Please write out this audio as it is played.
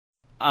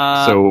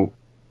So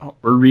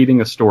we're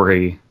reading a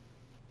story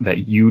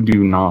that you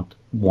do not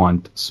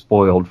want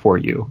spoiled for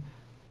you.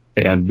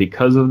 And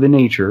because of the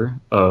nature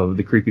of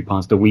the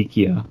Creepypasta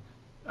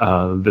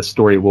Wikia, the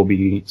story will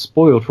be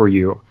spoiled for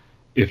you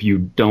if you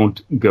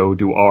don't go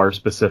to our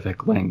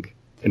specific link.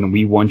 And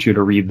we want you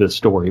to read this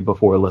story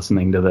before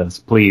listening to this,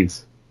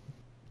 please.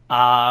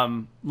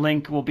 The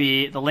link will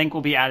be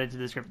added to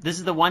the description. This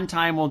is the one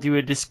time we'll do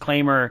a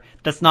disclaimer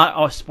that's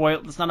not a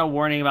spoil. That's not a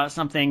warning about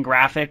something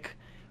graphic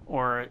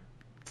or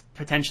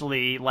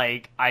potentially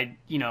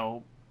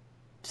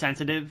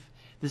sensitive.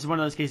 This is one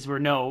of those cases where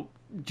no,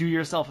 do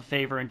yourself a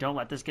favor and don't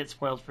let this get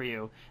spoiled for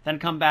you. Then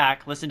come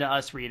back, listen to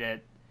us read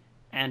it,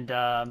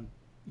 and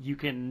you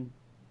can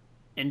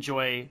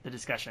enjoy the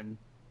discussion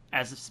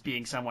as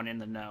being someone in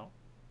the know.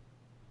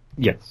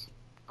 Yes.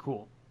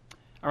 Cool.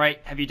 All right,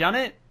 have you done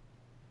it?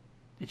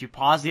 Did you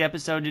pause the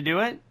episode to do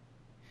it?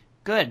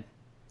 Good.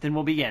 Then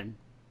we'll begin.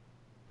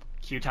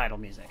 Cue title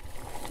music.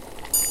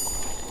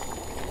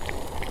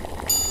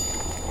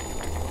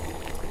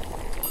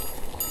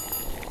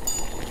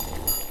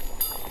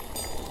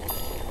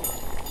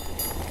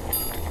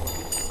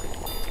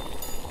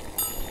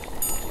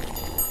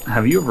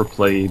 Have you ever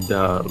played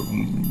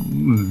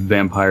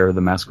Vampire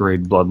the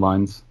Masquerade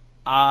Bloodlines?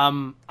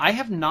 I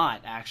have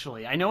not,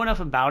 actually. I know enough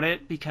about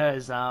it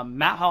because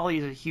Matt Hawley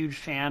is a huge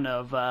fan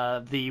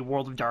of the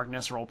World of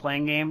Darkness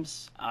role-playing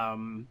games.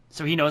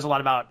 So he knows a lot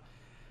about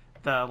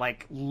the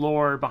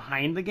lore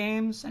behind the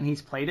games, and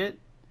he's played it.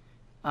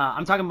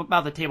 I'm talking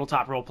about the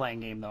tabletop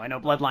role-playing game, though. I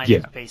know Bloodlines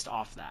is based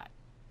off that.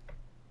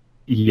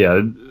 Yeah,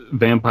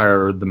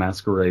 Vampire the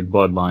Masquerade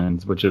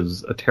Bloodlines, which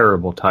is a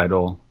terrible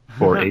title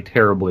for a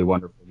terribly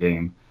wonderful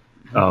game.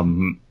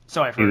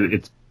 So I've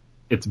heard.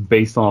 It's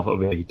based off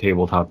of a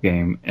tabletop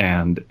game,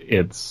 and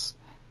it's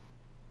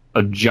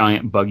a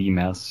giant buggy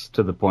mess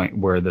to the point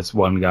where this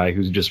one guy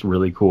who's just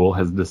really cool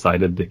has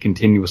decided to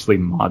continuously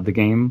mod the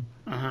game.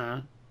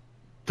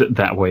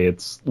 That way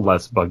it's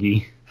less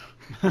buggy.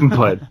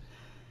 But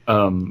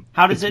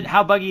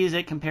how buggy is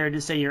it compared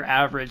to, say, your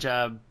average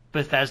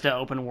Bethesda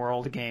open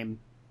world game?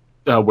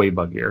 Way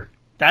buggier.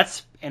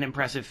 That's an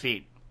impressive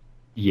feat.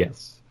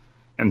 Yes.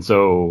 And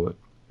so,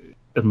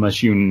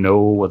 unless you know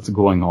what's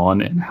going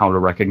on and how to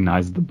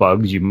recognize the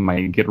bugs, you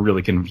might get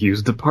really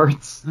confused at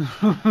parts.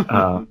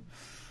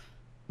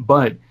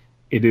 But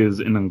it is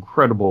an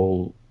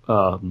incredible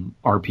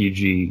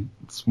RPG.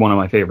 It's one of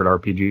my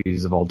favorite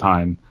RPGs of all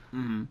time.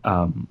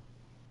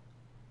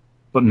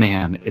 But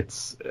man,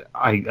 it's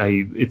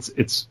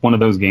one of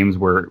those games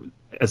where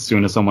as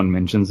soon as someone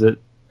mentions it,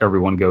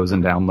 everyone goes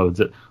and downloads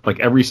it. Like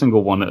every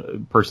single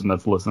person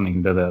that's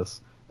listening to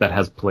this that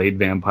has played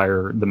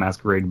Vampire the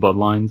Masquerade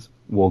Bloodlines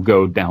will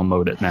go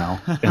download it now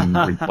and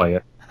replay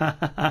it.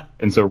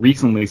 And so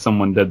recently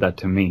someone did that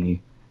to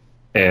me,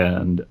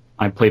 and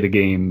I played a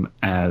game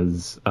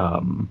as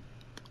the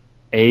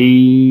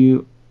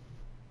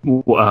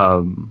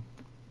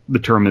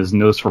term is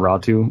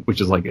Nosferatu, which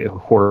is like a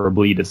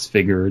horribly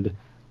disfigured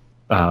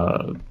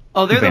they're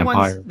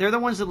vampire. They're the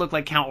ones that look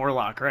like Count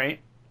Orlok, right?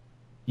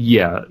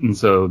 Yeah, and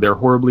so they're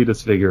horribly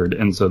disfigured,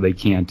 and so they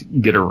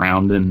can't get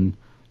around in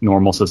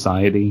normal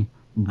society,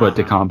 but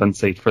to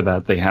compensate for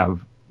that, they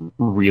have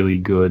really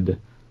good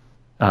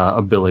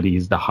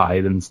abilities to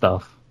hide and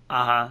stuff.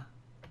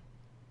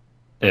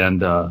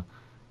 And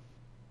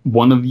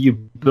one of the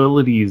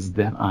abilities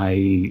that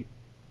I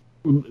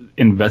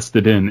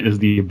invested in is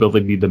the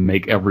ability to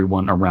make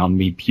everyone around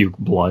me puke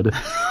blood.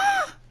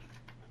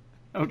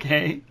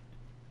 Okay.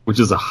 Which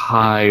is a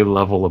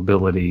high-level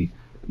ability,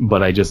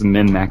 but I just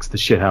min-max the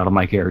shit out of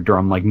my character.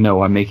 I'm like,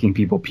 no, I'm making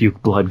people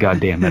puke blood,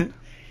 goddammit.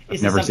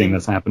 I've never seen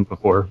this happen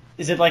before.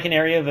 Is it like an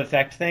area of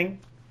effect thing?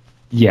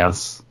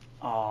 Yes.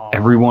 Oh.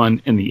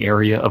 Everyone in the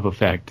area of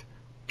effect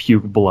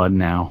puke blood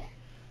now.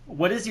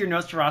 What does your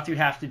Nosferatu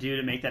have to do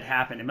to make that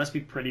happen? It must be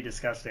pretty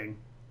disgusting.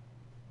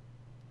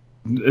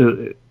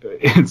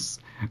 It's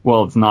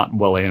not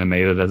well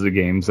animated as a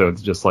game, so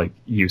it's just like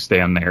you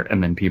stand there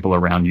and then people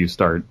around you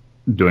start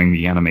doing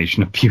the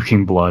animation of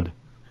puking blood.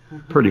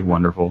 Pretty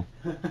wonderful.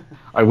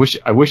 I wish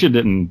it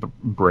didn't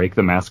break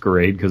the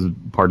Masquerade, because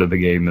part of the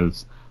game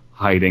is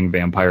hiding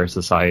vampire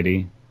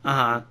society.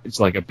 It's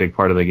like a big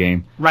part of the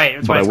game. Right,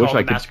 that's why it's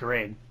called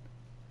Masquerade.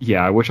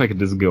 Yeah, I wish I could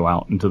just go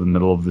out into the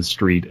middle of the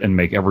street and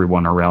make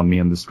everyone around me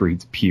in the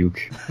streets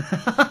puke.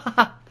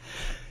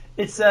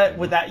 It's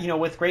with that,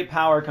 with great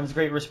power comes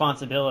great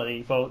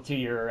responsibility, both to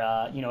your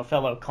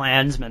fellow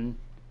clansmen,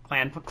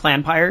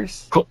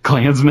 clanpires.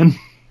 Clansmen?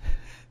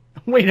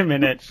 Wait a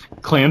minute.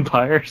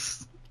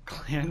 Clanpires?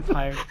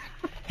 Clanpires.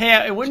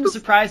 Hey, it wouldn't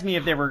surprise me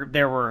if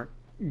there were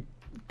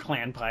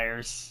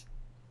clanpires.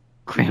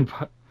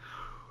 Clanpire.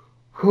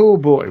 Oh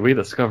boy, we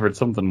discovered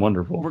something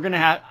wonderful. We're gonna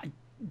have.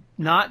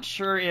 Not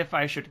sure if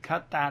I should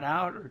cut that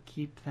out or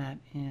keep that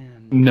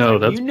in. No,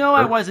 that's.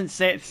 I wasn't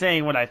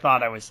saying what I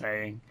thought I was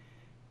saying.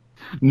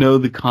 No,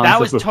 the concept that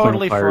was of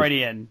totally clanpires,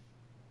 Freudian.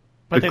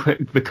 But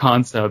the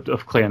concept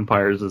of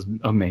clanpires is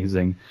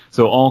amazing.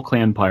 So all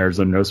clanpires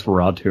are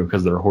Nosferatu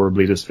because they're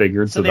horribly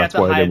disfigured, so that's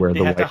why they wear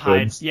the white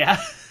hoods. Yeah.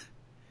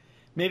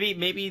 Maybe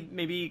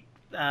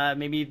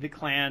the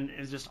clan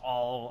is just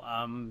all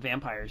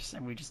vampires,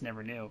 and we just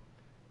never knew.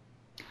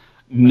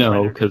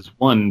 No, because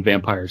one,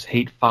 vampires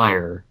hate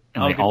fire,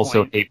 and they good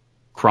also point. hate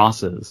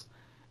crosses,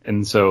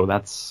 and so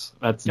that's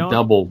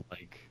double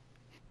like.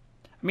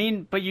 I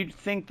mean, but you'd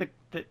think that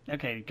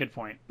okay, good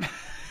point.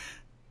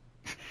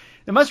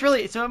 It must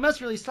really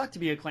suck to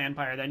be a clan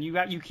pyre then. You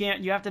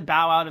have to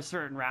bow out of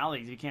certain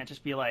rallies. You can't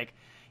just be like,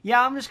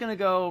 yeah, I'm just gonna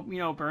go,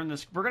 burn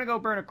this. We're gonna go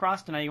burn a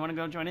cross tonight. You want to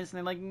go join us? And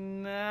they're like,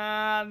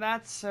 nah,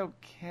 that's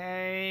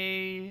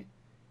okay.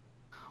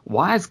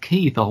 Why does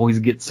Keith always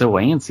get so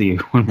antsy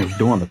when we're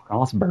doing the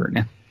cross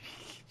burning?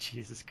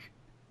 Jesus.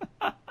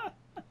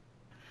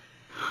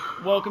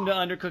 Welcome to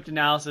Undercooked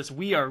Analysis.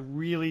 We are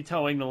really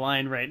towing the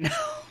line right now.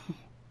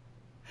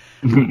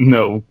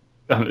 No,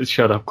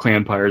 shut up.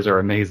 Clan pyres are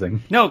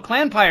amazing. No,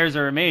 clan pyres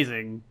are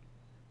amazing.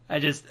 I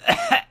just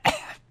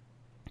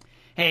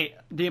hey,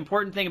 the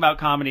important thing about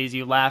comedy is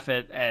you laugh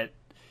at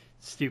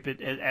stupid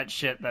at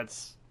shit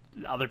that's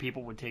other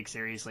people would take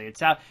seriously. It's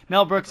how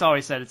Mel Brooks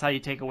always said, it's how you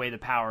take away the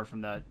power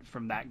from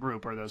that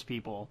group or those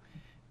people.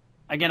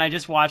 Again, I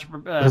just watched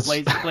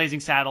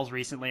Blazing Saddles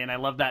recently, and I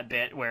love that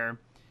bit where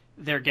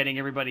they're getting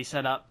everybody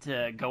set up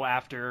to go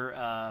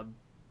after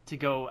to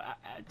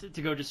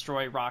go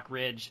destroy Rock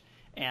Ridge,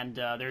 and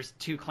there's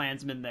two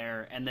Klansmen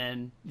there, and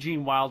then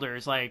Gene Wilder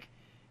is like,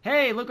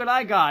 hey, look what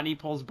I got, and he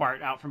pulls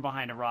Bart out from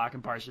behind a rock,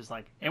 and Bart's just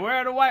like, hey, where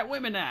are the white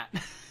women at?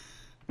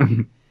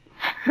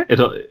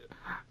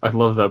 I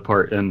love that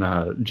part in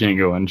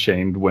Django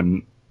Unchained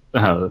when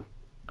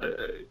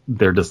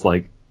they're just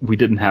like, we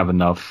didn't have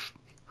enough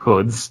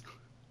hoods.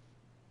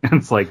 And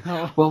it's like,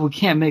 well, we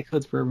can't make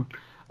hoods for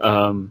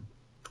everyone.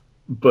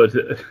 But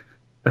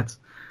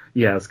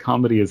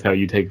comedy is how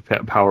you take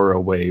power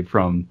away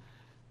from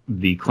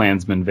the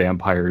Klansmen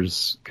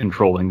vampires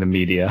controlling the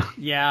media.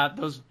 Yeah,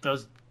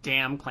 those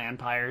damn clan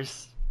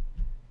pyres.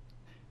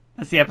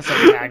 That's the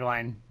episode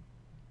tagline.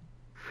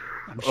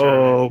 I'm sure.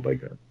 Oh my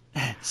god.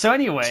 So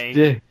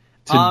anyway,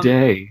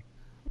 today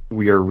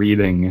we are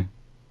reading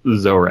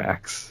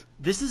XoRax.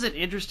 This is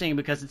interesting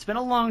because it's been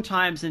a long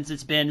time since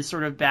it's been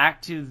sort of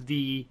back to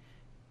the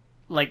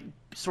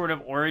sort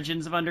of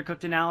origins of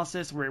Undercooked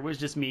Analysis, where it was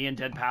just me and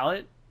Dead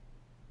Palette.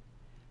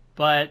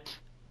 But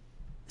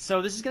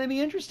so this is going to be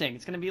interesting.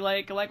 It's going to be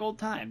like old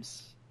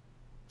times.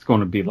 It's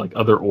going to be like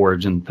other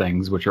origin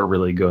things, which are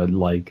really good,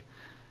 like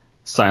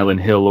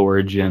Silent Hill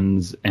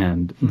origins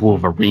and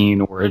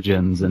Wolverine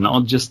origins, and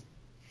all just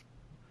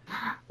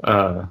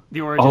The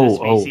Origin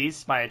of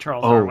Species by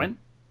Charles Darwin.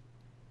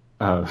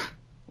 Well,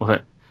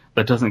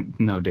 that doesn't.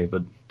 No,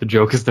 David. The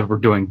joke is that we're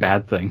doing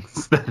bad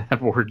things that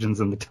have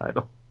origins in the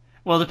title.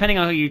 Well, depending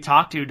on who you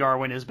talk to,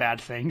 Darwin is bad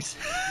things.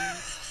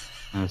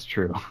 That's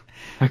true.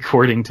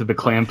 According to the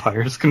clan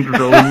pyres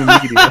controlling the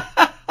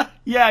media.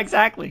 Yeah,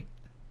 exactly.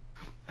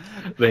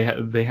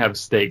 They have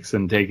stakes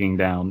in taking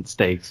down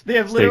stakes. They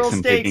have literal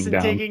stakes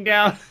in taking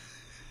down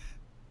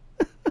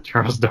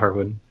Charles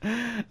Darwin.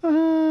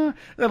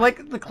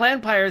 Like the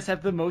clan pyres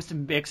have the most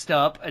mixed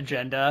up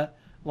agenda.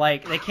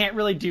 Like they can't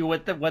really do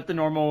what the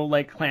normal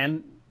like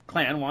clan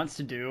wants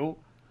to do.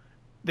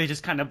 They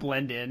just kind of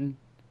blend in,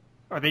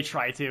 or they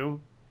try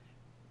to.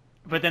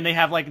 But then they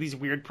have like these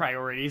weird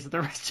priorities that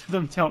the rest of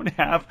them don't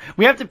have.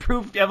 We have to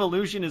prove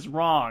evolution is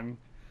wrong.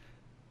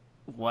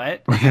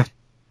 What?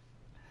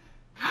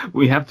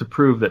 We have to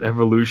prove that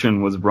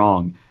evolution was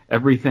wrong.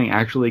 Everything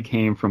actually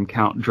came from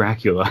Count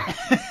Dracula.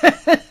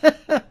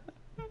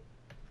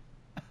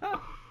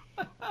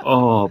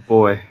 Oh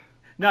boy.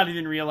 Not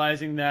even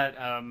realizing that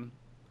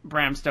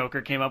Bram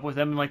Stoker came up with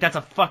them. Like, that's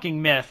a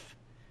fucking myth.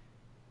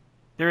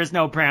 There is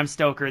no Bram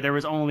Stoker. There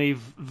was only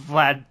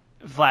Vlad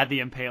the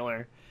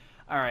Impaler.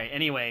 All right.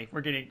 Anyway,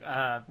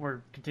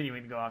 we're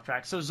continuing to go off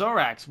track. So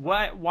XoRax,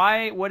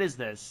 what is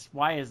this?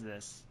 Why is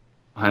this?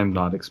 I'm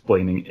not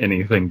explaining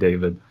anything,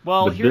 David.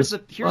 Well, here's the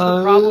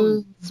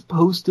problem. It's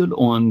posted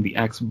on the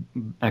X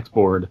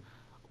board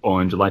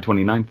on July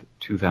 29th,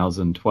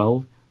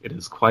 2012. It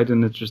is quite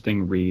an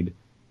interesting read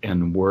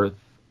and worth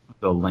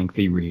the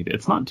lengthy read.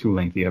 It's not too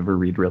lengthy of a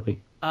read, really.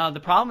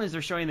 The problem is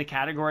they're showing the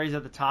categories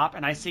at the top,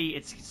 and I see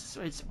it's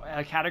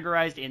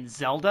categorized in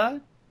Zelda.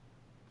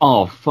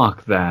 Oh,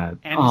 fuck that.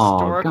 And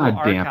historical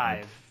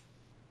archive.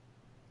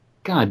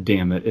 God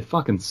damn it. It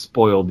fucking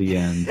spoiled the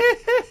end.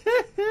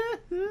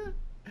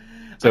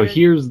 So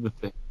here's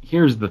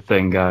the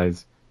thing,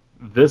 guys.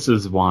 This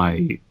is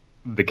why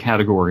the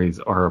categories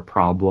are a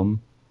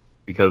problem,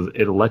 because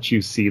it lets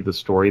you see the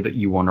story that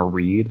you want to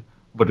read,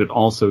 but it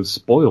also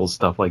spoils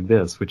stuff like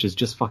this, which is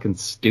just fucking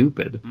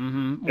stupid.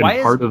 Mm-hmm.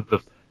 And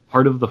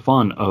part of the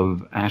fun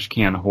of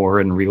Ashcan horror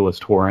and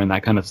realist horror and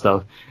that kind of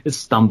stuff is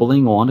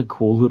stumbling on a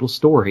cool little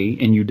story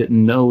and you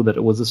didn't know that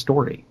it was a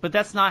story. But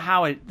that's not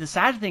how it. The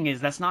sad thing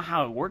is that's not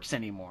how it works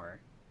anymore.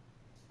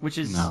 Which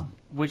is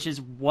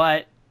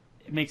what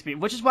it makes me.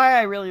 Which is why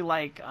I really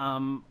like.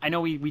 I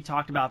know we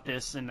talked about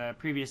this in a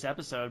previous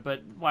episode,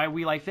 but why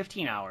we like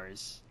 15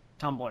 Hours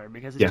Tumblr,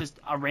 because it's just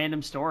a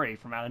random story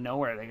from out of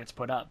nowhere that gets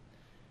put up.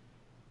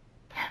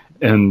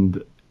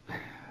 And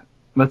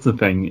That's the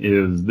thing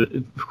is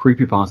that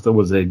creepypasta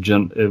was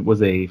it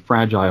was a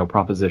fragile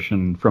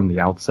proposition from the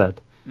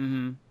outset.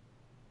 Mm-hmm.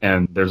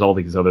 And there's all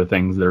these other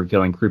things that are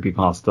killing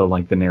creepypasta,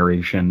 like the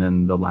narration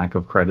and the lack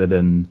of credit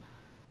and,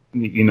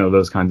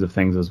 those kinds of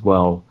things as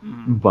well.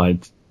 Mm-hmm.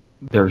 But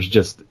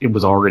it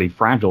was already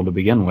fragile to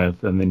begin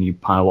with, and then you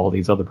pile all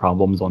these other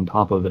problems on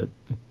top of it.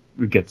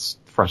 It gets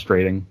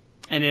frustrating.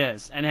 It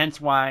is, and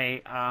hence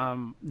why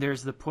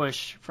there's the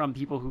push from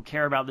people who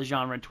care about the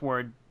genre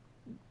toward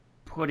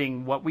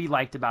putting what we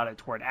liked about it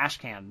toward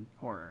ashcan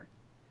horror,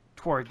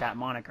 toward that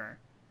moniker.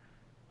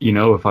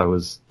 If I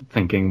was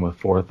thinking with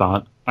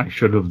forethought, I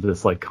should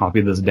have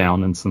copied this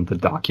down and sent the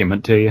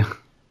document to you.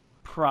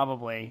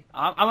 Probably.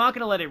 I'm not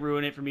gonna let it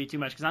ruin it for me too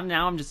much because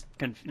I'm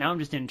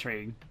just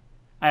intrigued.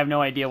 I have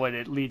no idea what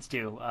it leads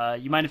to.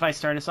 You mind if I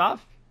start us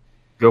off?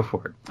 Go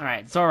for it. All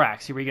right,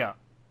 XoRax, here we go.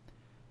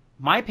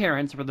 My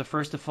parents were the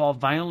first to fall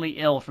violently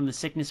ill from the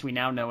sickness we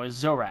now know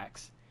as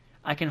XoRax.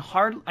 I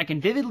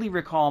can vividly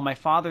recall my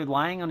father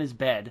lying on his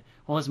bed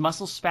while his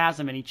muscles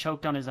spasmed and he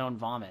choked on his own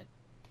vomit.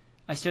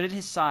 I stood at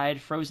his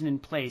side, frozen in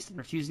place and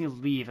refusing to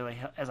leave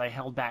as I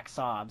held back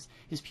sobs,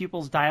 his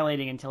pupils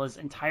dilating until his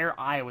entire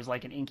eye was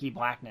like an inky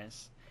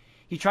blackness.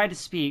 He tried to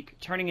speak,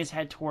 turning his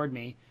head toward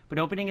me, but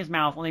opening his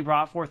mouth only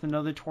brought forth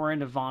another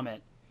torrent of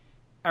vomit.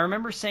 I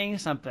remember saying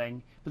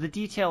something, but the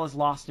detail is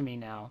lost to me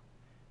now.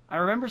 I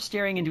remember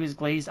staring into his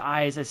glazed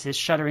eyes as his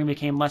shuddering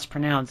became less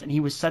pronounced and he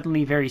was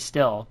suddenly very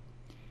still.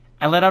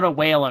 I let out a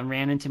wail and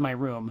ran into my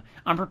room,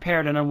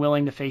 unprepared and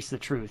unwilling to face the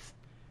truth.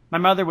 My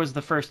mother was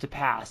the first to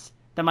pass,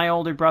 then my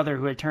older brother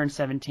who had turned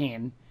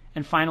 17,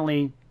 and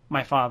finally,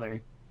 my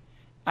father.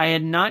 I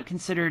had not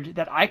considered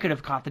that I could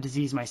have caught the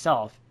disease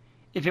myself,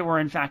 if it were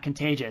in fact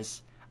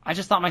contagious. I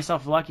just thought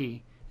myself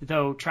lucky,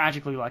 though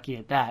tragically lucky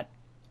at that.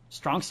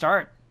 Strong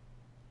start.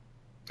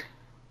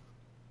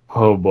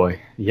 Oh boy,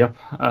 yep.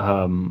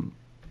 I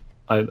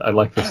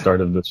like the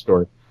start of the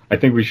story. I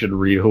think we should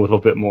read a little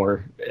bit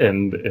more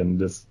and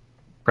just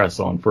press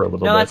on for a little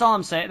bit. No, that's all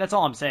I'm saying. That's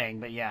all I'm saying.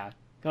 But yeah,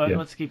 go ahead. Yeah.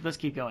 Let's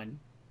keep going.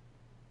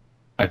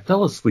 I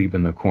fell asleep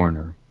in the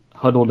corner,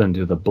 huddled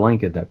into the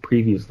blanket that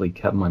previously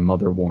kept my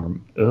mother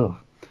warm. Ugh.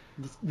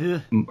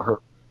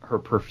 Her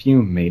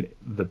perfume made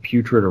the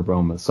putrid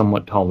aroma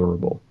somewhat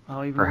tolerable.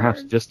 Oh, even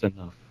perhaps worse. just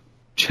enough.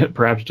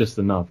 Perhaps just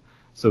enough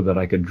so that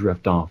I could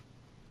drift off.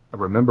 I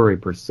remember a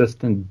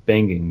persistent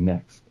banging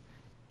next,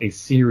 a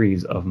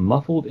series of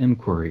muffled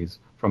inquiries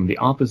from the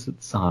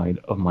opposite side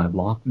of my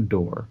locked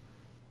door.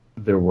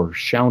 They were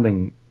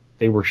shouting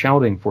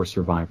for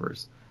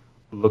survivors,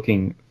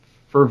 looking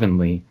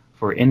fervently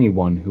for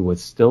anyone who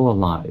was still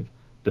alive,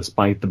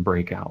 despite the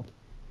breakout.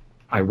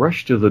 I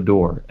rushed to the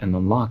door and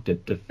unlocked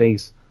it to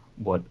face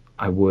what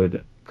I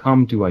would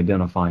come to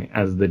identify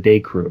as the day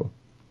crew.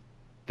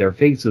 Their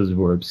faces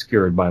were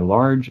obscured by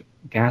large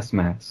gas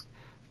masks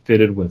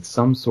fitted with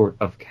some sort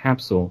of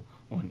capsule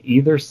on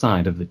either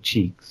side of the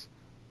cheeks.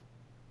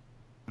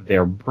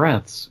 Their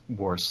breaths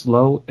were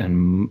slow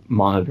and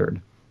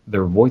monitored.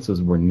 Their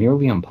voices were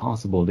nearly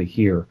impossible to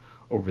hear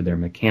over their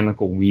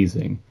mechanical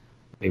wheezing.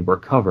 They were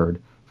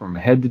covered from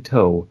head to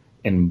toe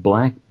in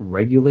black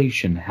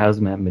regulation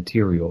hazmat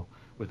material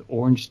with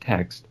orange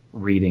text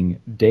reading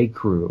Day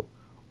Crew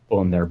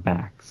on their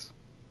backs.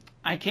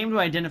 I came to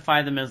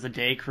identify them as the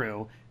Day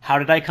Crew. How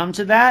did I come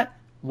to that?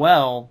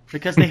 Well,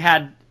 because they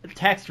had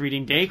text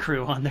reading Day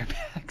Crew on their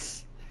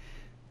backs.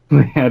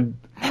 They had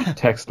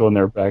text on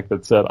their back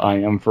that said, "I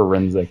am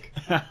forensic."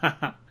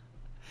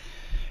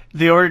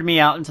 They ordered me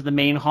out into the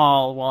main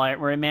hall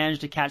where I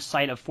managed to catch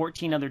sight of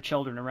 14 other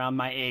children around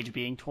my age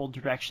being told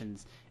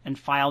directions and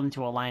filed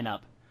into a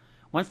lineup.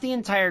 Once the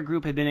entire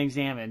group had been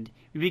examined,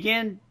 we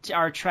began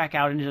our trek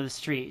out into the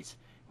streets,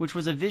 which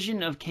was a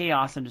vision of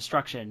chaos and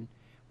destruction.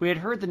 We had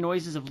heard the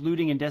noises of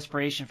looting and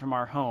desperation from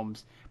our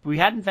homes, but we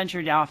hadn't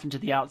ventured off into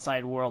the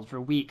outside world for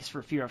weeks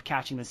for fear of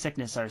catching the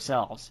sickness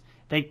ourselves.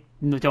 They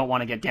don't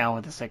want to get down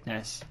with the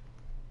sickness.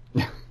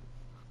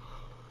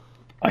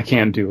 I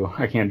can't do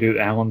it.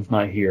 Alan's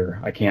not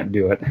here. I can't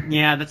do it.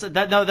 Yeah,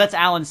 that's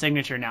Alan's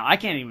signature now. I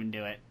can't even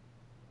do it.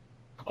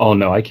 Oh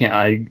no, I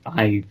can't.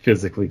 I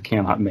physically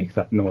cannot make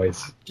that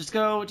noise. Just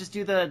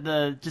do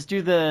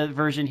the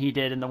version he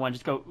did in the one.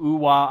 Just go ooh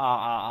wah ah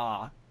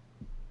ah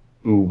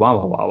ah. Ooh wah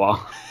wah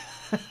wah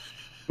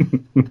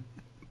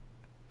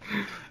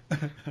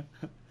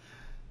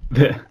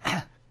wah.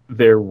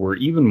 There were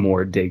even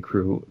more day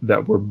crew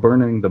that were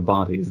burning the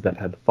bodies that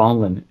had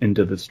fallen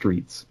into the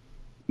streets.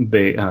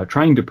 They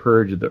trying to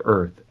purge the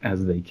earth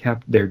as they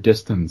kept their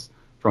distance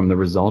from the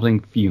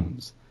resulting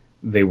fumes.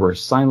 They were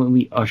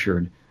silently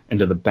ushered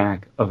into the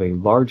back of a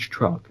large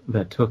truck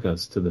that took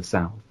us to the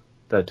south.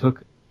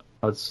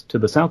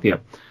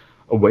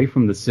 Away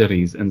from the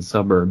cities and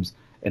suburbs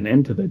and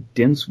into the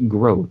dense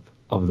growth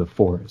of the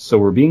forest. So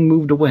we're being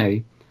moved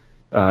away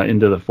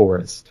into the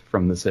forest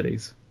from the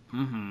cities.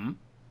 Mm-hmm.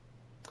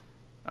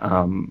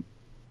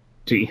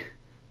 Do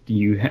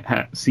you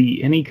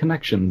see any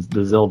connections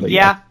to Zelda?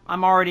 Yeah, yet?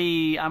 I'm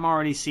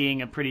already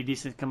seeing a pretty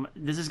decent.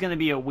 This is going to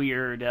be a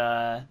weird.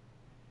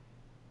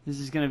 This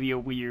is going to be a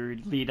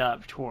weird lead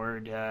up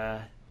toward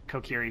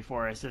Kokiri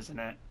Forest, isn't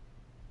it?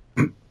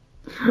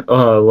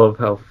 Oh, I love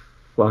how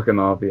fucking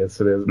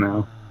obvious it is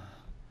now.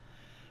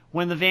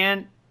 When the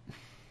van...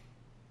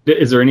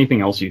 Is there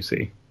anything else you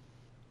see?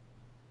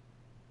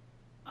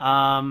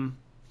 No,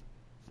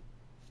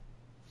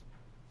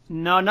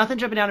 nothing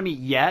jumping out at me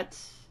yet.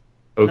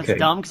 Okay. That's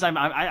dumb because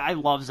I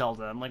love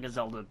Zelda. I'm like a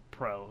Zelda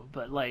pro,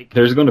 but like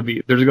There's gonna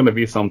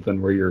be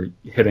something where you're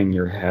hitting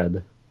your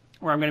head.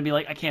 where I'm gonna be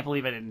like, I can't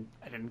believe I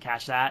didn't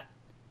catch that.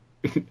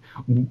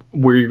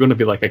 Where you're gonna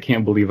be like, I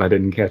can't believe I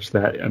didn't catch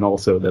that, and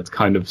also that's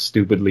kind of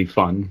stupidly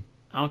fun.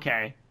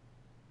 Okay.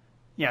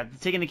 Yeah,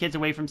 taking the kids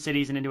away from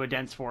cities and into a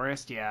dense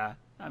forest. Yeah,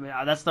 I mean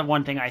that's the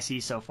one thing I see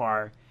so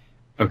far.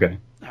 Okay.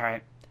 All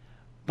right.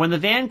 When the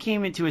van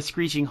came into a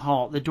screeching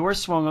halt, the door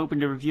swung open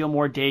to reveal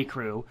more day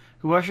crew,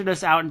 who ushered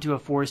us out into a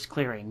forest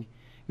clearing.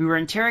 We were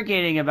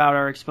interrogating about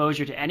our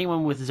exposure to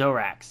anyone with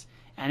XoRax,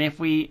 and if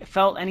we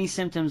felt any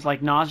symptoms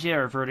like nausea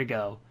or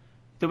vertigo.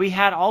 Though we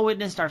had all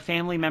witnessed our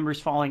family members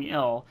falling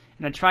ill,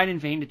 and had tried in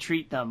vain to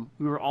treat them,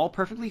 we were all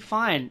perfectly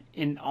fine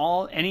in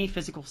any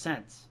physical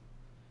sense.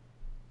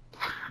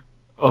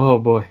 Oh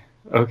boy.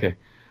 Okay.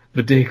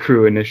 The day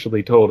crew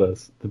initially told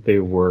us that they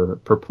were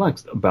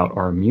perplexed about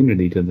our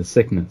immunity to the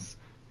sickness.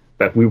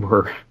 That we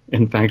were,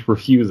 in fact,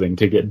 refusing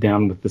to get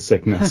down with the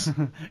sickness.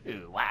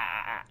 Ooh, wah.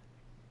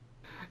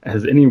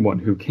 As anyone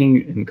who came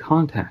in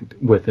contact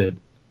with it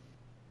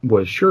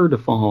was sure to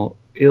fall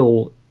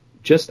ill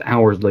just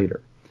hours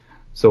later.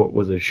 So it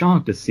was a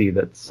shock to see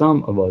that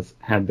some of us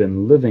had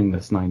been living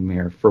this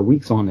nightmare for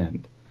weeks on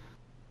end.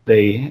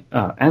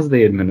 As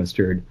they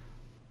administered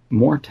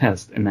more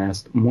tests and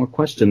asked more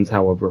questions,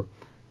 however,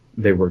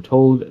 they were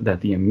told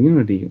that the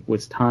immunity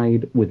was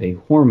tied with a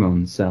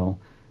hormone cell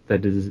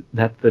that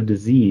the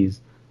disease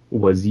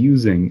was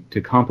using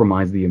to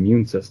compromise the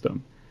immune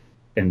system.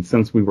 And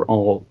since we were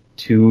all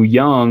too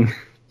young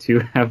to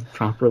have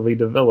properly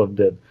developed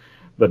it,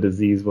 the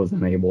disease was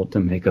unable to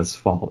make us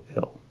fall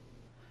ill.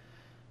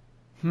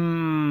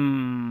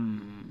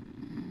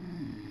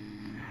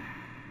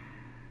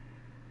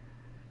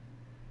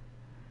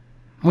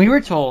 We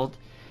were told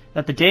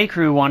that the day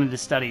crew wanted to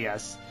study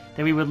us,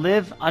 that we would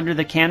live under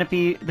the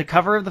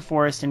cover of the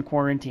forest in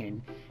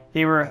quarantine.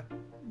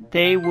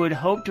 They would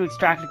hope to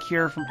extract a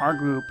cure from our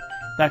group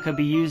that could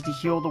be used to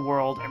heal the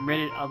world and rid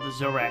it of the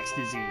XoRax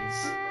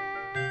disease.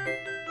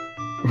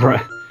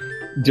 Right.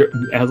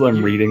 As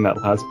I'm reading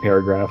that last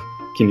paragraph,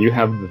 can you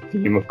have the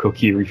theme of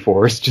Kokiri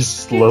Forest just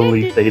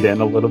slowly fade in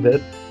a little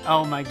bit?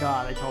 Oh my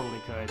god, I totally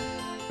could.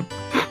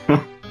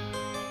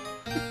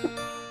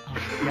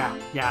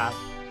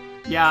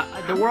 Yeah,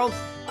 the world's...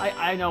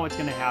 I know what's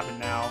going to happen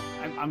now.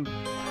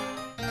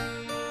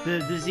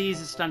 The disease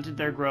has stunted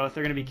their growth.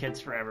 They're going to be kids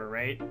forever,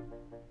 right?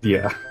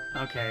 Yeah.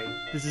 Okay.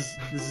 This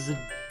is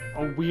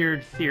a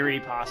weird theory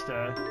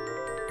pasta.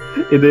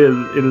 It is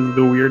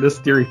the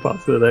weirdest theory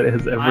pasta that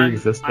has ever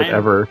existed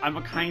ever.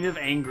 I'm kind of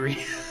angry.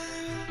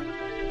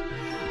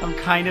 I'm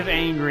kind of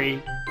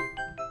angry.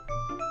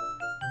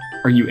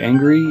 Are you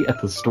angry at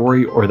the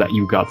story or that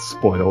you got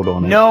spoiled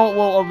on it? No,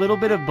 well, a little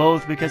bit of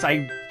both, because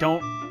I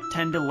don't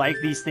tend to like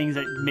these things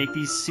that make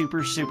these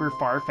super, super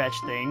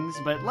far-fetched things.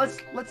 But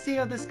let's see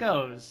how this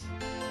goes.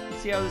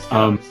 Let's see how this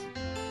goes.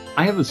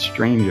 I have a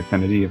strange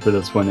affinity for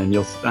this one, and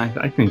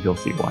I think you'll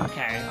see why.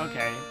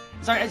 Okay.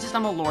 Sorry, it's just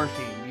I'm a lore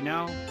fiend, you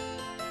know?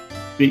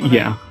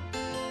 Yeah.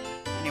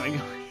 Anyway,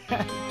 go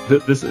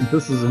ahead. This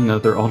is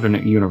another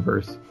alternate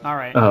universe. All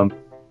right.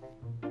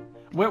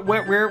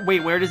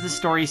 Where does this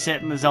story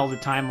sit in the Zelda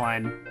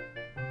timeline?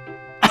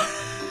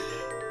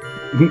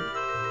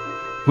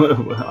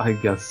 Well, I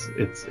guess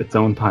it's its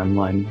own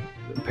timeline,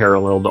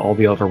 parallel to all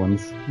the other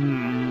ones.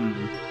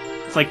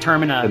 It's like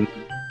Termina.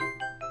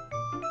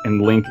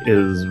 And Link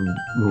is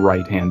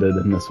right-handed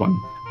in this one.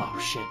 Oh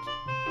shit.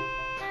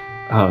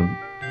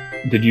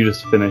 Did you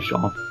just finish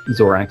off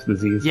XoRax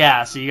disease?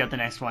 Yeah, so you got the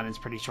next one. It's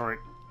pretty short.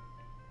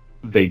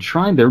 They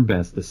tried their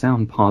best to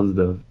sound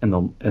positive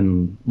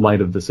in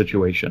light of the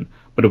situation,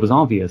 but it was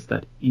obvious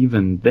that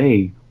even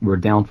they were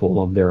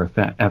doubtful of their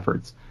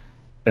efforts,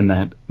 and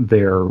that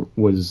there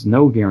was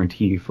no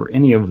guarantee for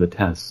any of the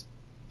tests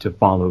to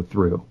follow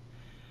through.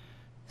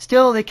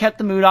 Still, they kept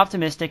the mood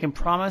optimistic and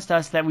promised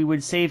us that we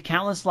would save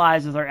countless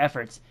lives with our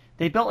efforts.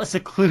 They built a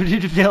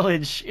secluded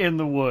village in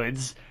the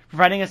woods,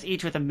 providing us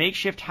each with a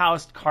makeshift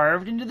house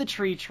carved into the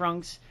tree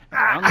trunks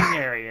around the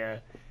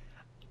area.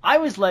 I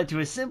was led to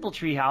a simple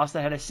tree house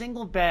that had a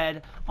single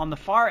bed on the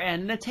far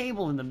end and a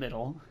table in the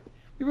middle.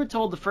 We were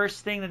told the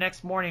first thing the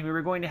next morning we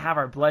were going to have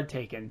our blood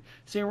taken,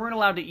 so we weren't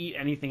allowed to eat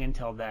anything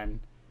until then.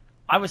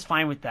 I was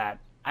fine with that.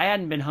 I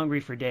hadn't been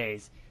hungry for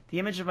days. The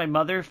image of my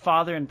mother,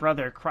 father, and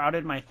brother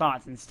crowded my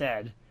thoughts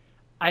instead.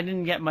 I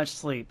didn't get much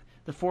sleep.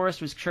 The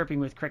forest was chirping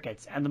with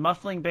crickets, and the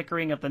muffling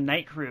bickering of the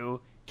night crew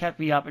kept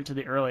me up into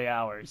the early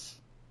hours.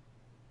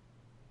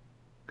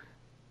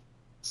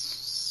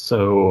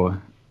 So,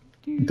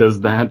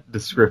 does that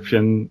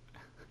description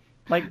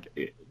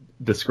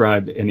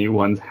describe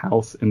anyone's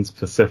house in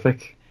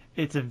specific?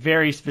 It's a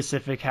very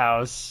specific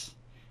house.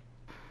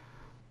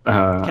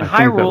 Can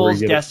Hyrule's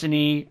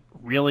destiny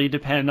really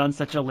depend on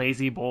such a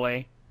lazy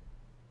boy?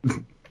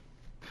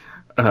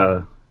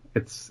 We're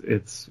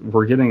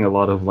getting a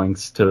lot of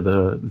links to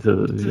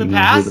the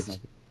past?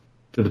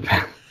 to the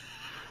past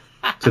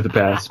to the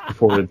past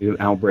before the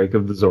outbreak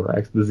of the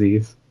XoRax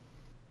disease.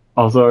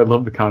 Also, I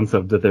love the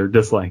concept that they're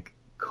just like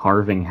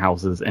carving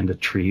houses into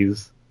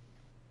trees.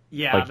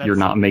 Yeah, like you're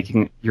not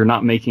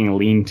making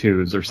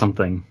lean-tos or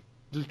something.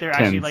 They're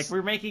actually like,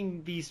 we're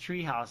making these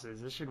tree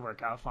houses. This should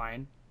work out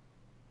fine.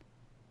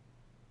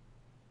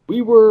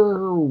 We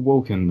were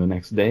woken the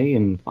next day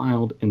and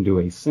filed into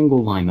a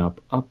single lineup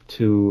up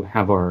to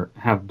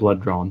have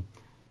blood drawn.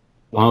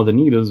 While the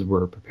needles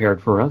were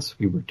prepared for us,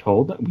 we were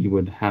told that we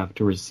would have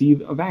to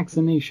receive a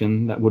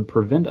vaccination that would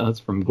prevent us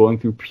from going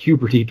through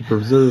puberty to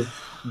preserve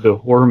the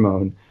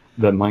hormone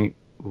that might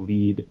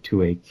lead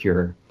to a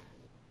cure.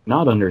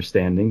 Not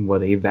understanding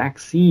what a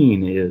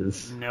vaccine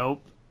is.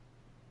 Nope.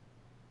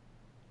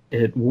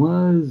 It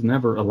was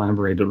never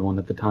elaborated on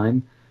at the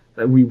time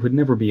that we would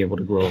never be able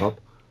to grow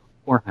up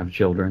or have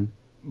children,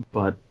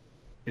 but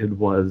it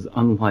was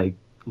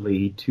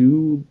unlikely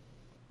to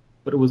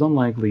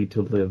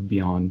live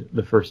beyond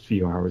the first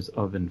few hours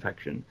of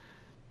infection.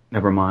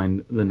 Never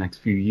mind the next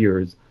few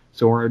years,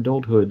 so our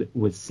adulthood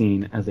was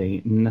seen as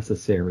a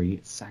necessary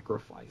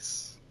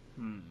sacrifice.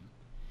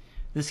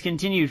 This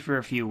continued for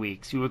a few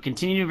weeks. We would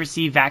continue to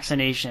receive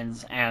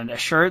vaccinations and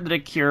assured that a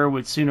cure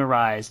would soon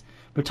arise,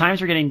 but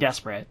times were getting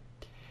desperate.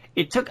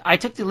 I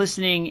took to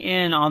listening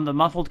in on the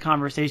muffled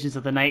conversations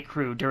of the night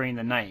crew during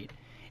the night.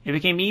 It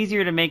became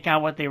easier to make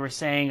out what they were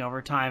saying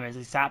over time as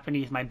I sat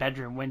beneath my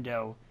bedroom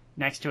window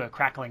next to a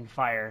crackling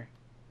fire.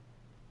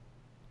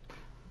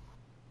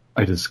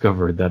 I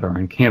discovered that our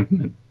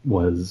encampment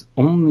was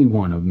only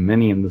one of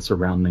many in the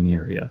surrounding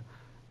area,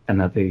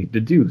 and that they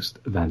deduced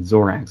that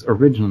XoRax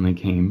originally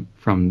came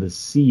from the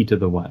sea to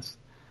the west.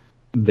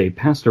 They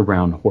passed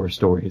around horror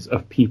stories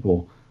of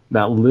people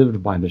that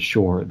lived by the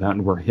shore that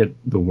were hit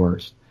the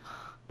worst,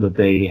 that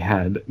they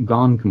had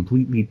gone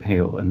completely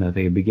pale, and that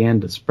they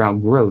began to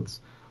sprout growths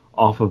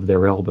off of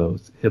their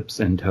elbows, hips,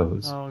 and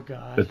toes. Oh,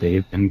 God. That they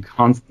had been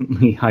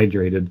constantly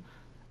hydrated,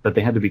 that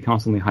they had to be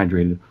constantly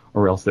hydrated,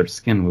 or else their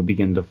skin would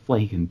begin to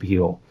flake and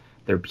peel.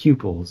 Their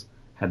pupils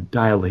had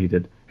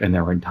dilated, and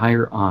their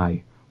entire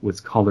eye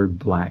was colored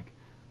black.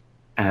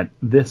 At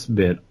this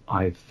bit,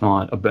 I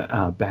thought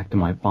back to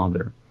my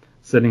father,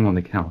 sitting on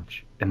the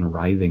couch and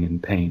writhing in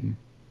pain.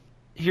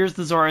 Here's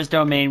the Zora's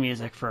Domain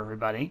music for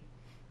everybody.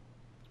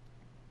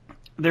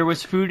 There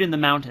was food in the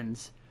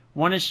mountains.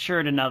 One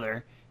assured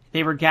another.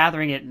 They were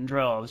gathering it in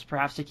droves,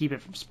 perhaps to keep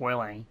it from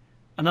spoiling.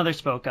 Another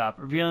spoke up,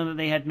 revealing that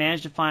they had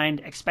managed to find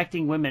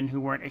expecting women who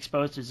weren't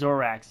exposed to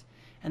XoRax,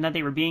 and that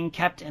they were being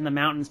kept in the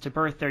mountains to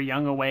birth their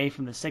young away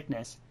from the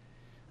sickness.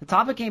 The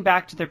topic came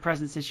back to their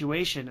present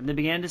situation, and they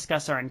began to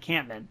discuss our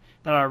encampment,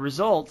 that our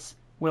results,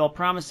 while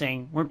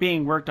promising, weren't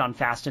being worked on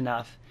fast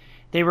enough.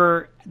 There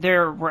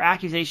were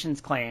accusations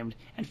claimed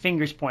and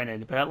fingers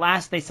pointed, but at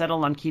last they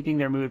settled on keeping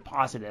their mood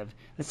positive,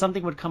 that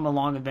something would come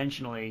along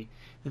eventually,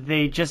 that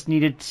they just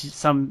needed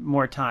some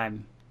more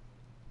time.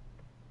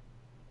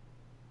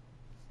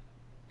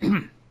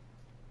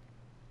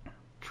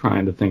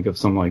 Trying to think of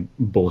some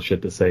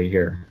bullshit to say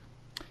here.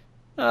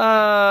 So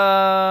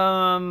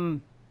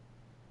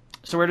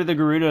where do the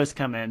Gerudos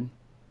come in?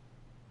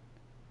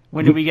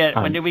 When did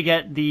we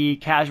get the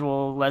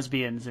casual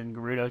lesbians in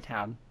Gerudo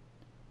Town?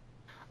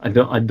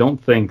 I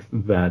don't think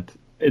that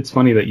it's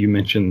funny that you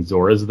mentioned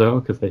Zoras though,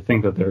 because I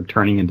think that they're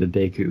turning into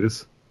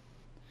Dekus.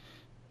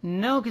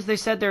 No, because they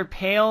said they're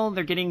pale,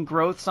 they're getting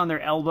growths on their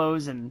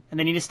elbows, and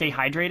they need to stay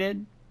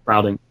hydrated.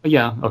 Sprouting.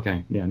 Yeah,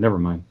 okay. Yeah, never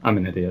mind. I'm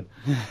an idiot.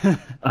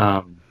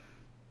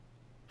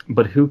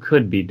 But who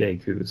could be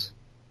Dekus?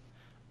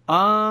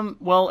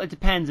 Well, it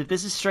depends. If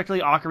this is strictly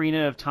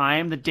Ocarina of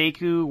Time, the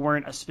Deku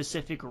weren't a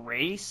specific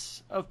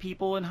race of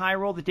people in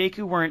Hyrule. The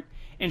Deku weren't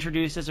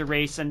introduced as a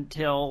race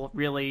until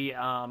really,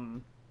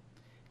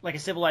 like a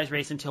civilized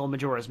race until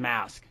Majora's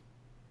Mask.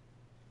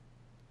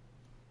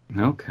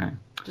 Okay.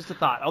 Just a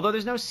thought. Although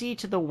there's no sea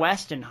to the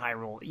west in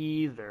Hyrule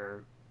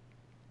either.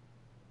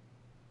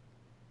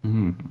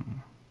 No,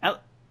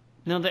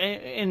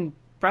 in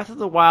Breath of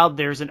the Wild,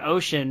 there's an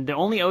ocean. The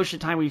only ocean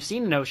time we've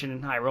seen an ocean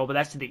in Hyrule, but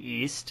that's to the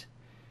east.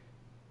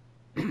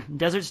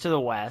 Deserts to the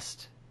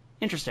west.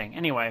 Interesting.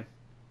 Anyway,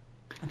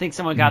 I think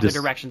someone got the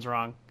directions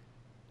wrong.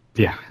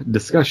 Yeah,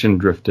 discussion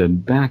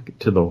drifted back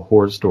to the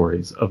horror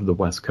stories of the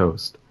West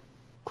Coast,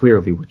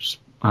 which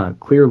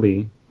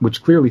clearly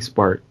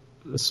sparked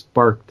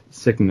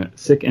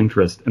sick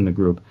interest in the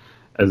group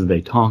as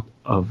they talked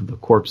of the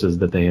corpses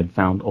that they had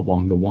found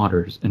along the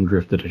waters and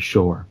drifted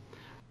ashore,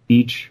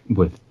 each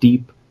with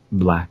deep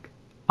black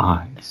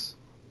eyes.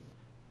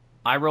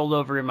 I rolled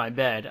over in my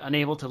bed,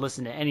 unable to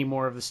listen to any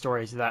more of the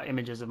stories without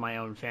images of my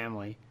own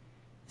family.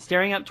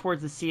 Staring up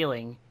towards the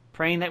ceiling,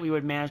 praying that we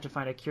would manage to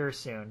find a cure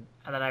soon,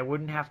 and that I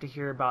wouldn't have to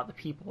hear about the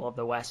people of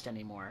the West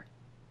anymore.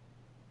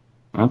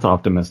 That's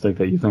optimistic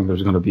that you think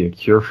there's going to be a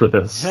cure for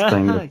this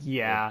thing.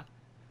 Yeah.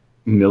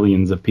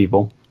 Millions of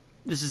people.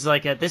 This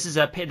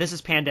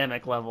is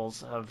pandemic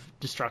levels of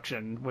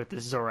destruction with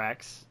this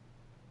XoRax.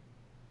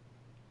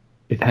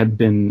 It had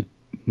been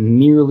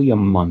nearly a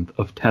month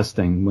of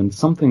testing when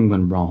something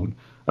went wrong.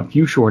 A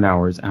few short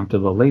hours after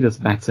the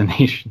latest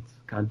vaccinations.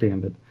 God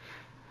damn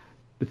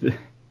it.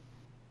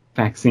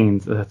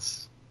 Vaccines,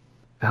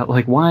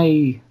 like,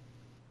 why?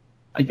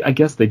 I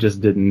guess they just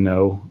didn't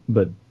know,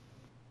 but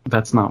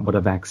that's not what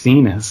a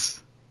vaccine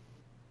is.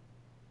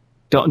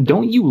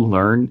 Don't you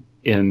learn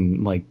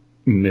in, like,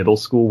 middle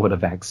school what a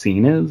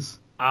vaccine is?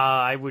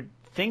 I would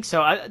think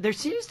so. There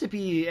seems to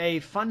be a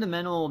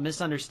fundamental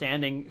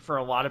misunderstanding for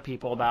a lot of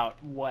people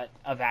about what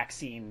a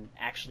vaccine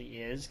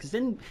actually is. Because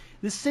then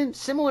this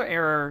similar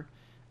error,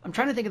 I'm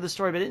trying to think of the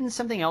story, but didn't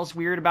something else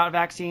weird about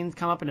vaccines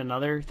come up in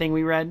another thing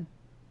we read?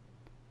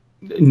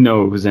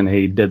 No, it was in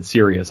a Dead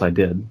Serious I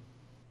did.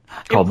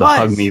 It's called the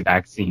Hug Me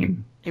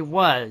vaccine. It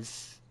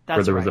was. That's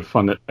where there right. was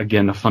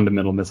a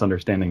fundamental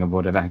misunderstanding of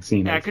what a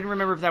vaccine is. I couldn't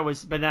remember if that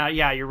was, but now,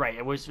 yeah, you're right.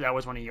 That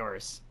was one of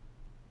yours.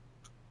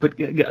 But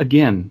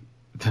again,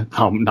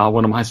 not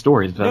one of my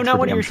stories. But no, not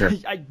one of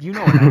yours. You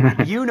know what I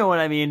mean. You know what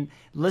I mean.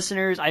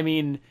 Listeners, I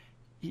mean,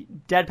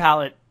 Dead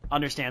Palette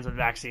understands what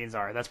vaccines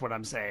are. That's what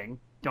I'm saying.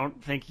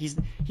 Don't think he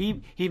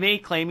may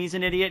claim he's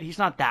an idiot. He's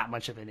not that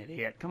much of an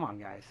idiot. Come on,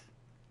 guys.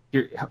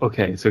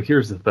 Okay, so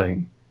here's the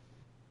thing.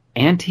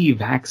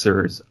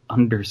 Anti-vaxxers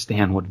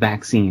understand what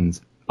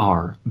vaccines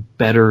are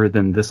better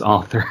than this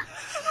author.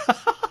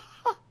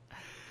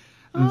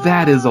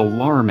 That is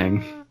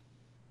alarming.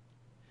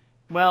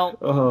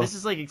 Well, this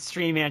is like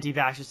extreme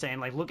anti-vaxxers saying,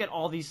 like, look at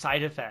all these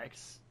side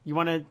effects. You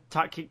want to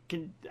talk?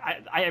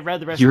 I read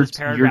the rest of this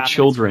paragraph. Your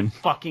children. It's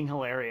fucking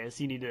hilarious.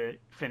 You need to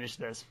finish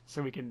this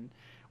so we can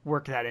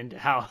work that into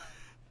how.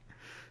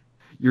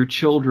 Your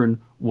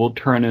children will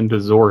turn into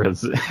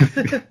Zoras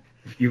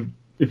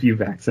if you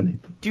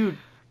vaccinate them. Dude,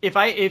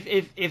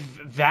 if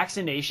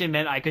vaccination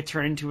meant I could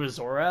turn into a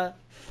Zora,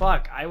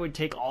 fuck, I would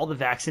take all the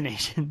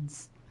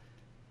vaccinations.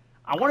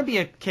 I want to be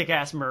a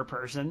kick-ass mer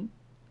person.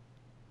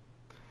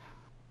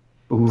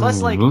 Ooh.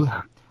 Plus, like,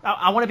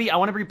 I want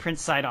to be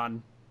Prince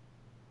Sidon.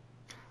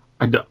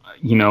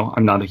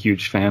 I'm not a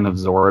huge fan of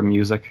Zora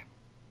music.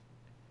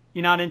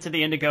 You're not into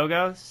the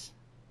Indigogos?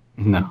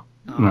 No.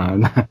 Oh.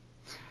 No.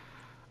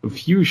 A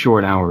few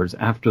short hours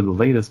after the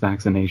latest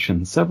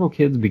vaccination, several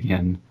kids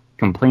began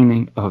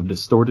complaining of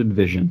distorted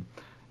vision.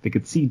 They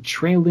could see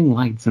trailing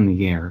lights in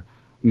the air,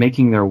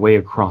 making their way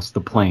across the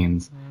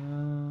plains.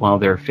 While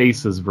their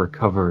faces were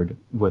covered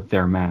with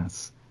their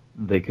masks,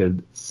 they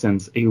could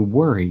sense a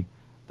worry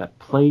that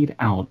played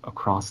out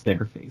across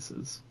their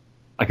faces.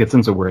 I could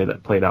sense a worry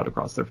that played out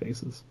across their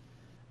faces.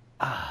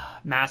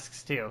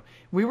 Masks, too.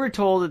 We were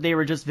told that they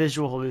were just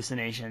visual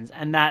hallucinations,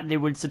 and that they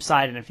would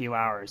subside in a few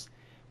hours.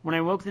 When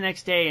I woke the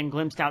next day and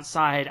glimpsed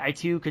outside, I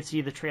too could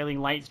see the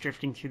trailing lights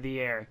drifting through the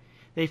air.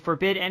 They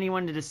forbid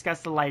anyone to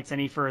discuss the lights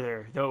any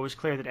further, though it was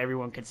clear that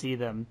everyone could see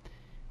them.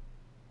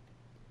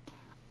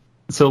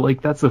 So,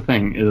 like, that's the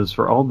thing, is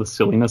for all the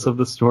silliness of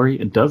the story,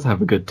 it does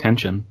have a good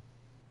tension.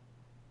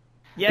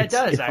 Yeah, it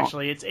does,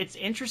 actually. It's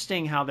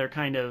interesting how they're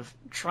kind of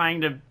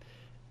trying to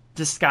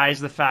disguise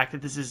the fact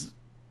that this is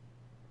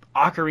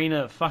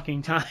Ocarina of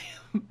fucking Time.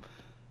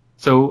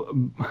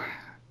 So,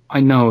 I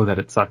know that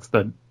it sucks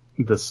that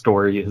the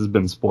story has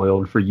been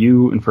spoiled for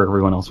you and for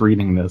everyone else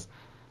reading this,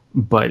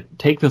 but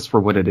take this for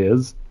what it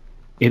is.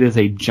 It is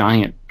a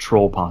giant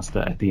troll pasta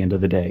at the end of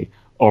the day.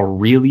 A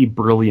really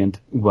brilliant,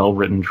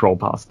 well-written troll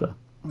pasta.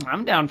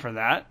 I'm down for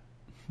that.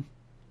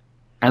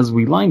 As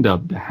we lined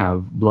up to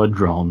have blood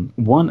drawn,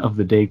 one of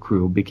the day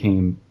crew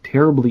became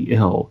terribly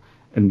ill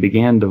and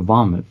began to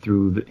vomit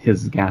through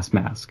his gas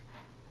mask.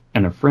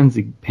 In a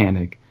frenzied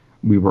panic,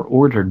 we were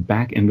ordered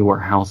back into our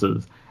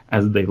houses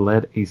as they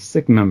led a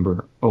sick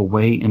member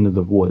away into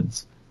the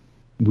woods.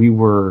 We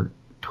were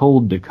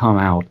told to come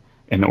out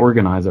and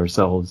organize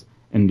ourselves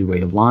into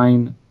a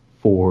line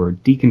for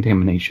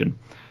decontamination.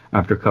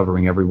 After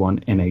covering everyone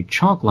in a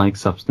chalk-like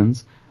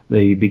substance,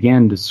 they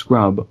began to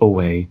scrub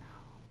away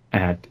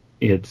at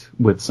it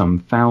with some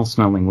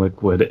foul-smelling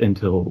liquid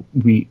until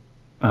we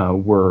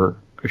were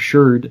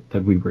assured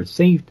that we were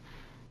safe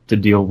to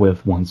deal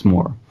with once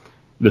more.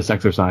 This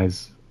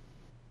excessive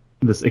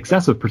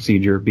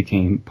procedure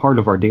became part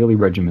of our daily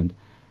regimen,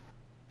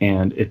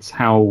 and it's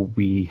how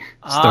we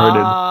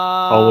started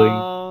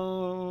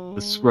calling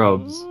the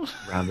scrubs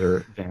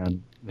rather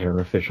than their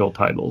official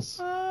titles.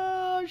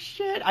 Oh,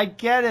 shit. I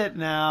get it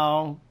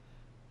now.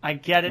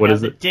 What now.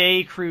 Is the it?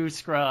 Day Crew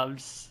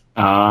Scrubs.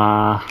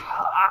 That's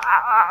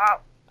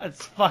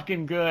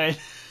fucking good.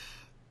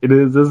 It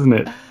is, isn't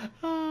it?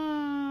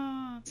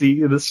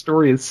 See, this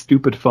story is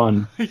stupid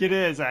fun. It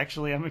is,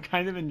 actually. I'm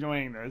kind of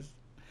enjoying this.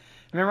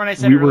 Remember when I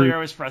said earlier I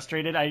was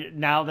frustrated?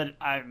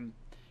 I'm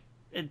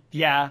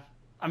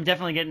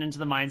definitely getting into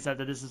the mindset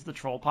that this is the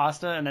troll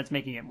pasta, and that's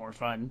making it more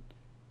fun.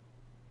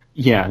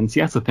 Yeah, and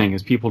see, that's the thing,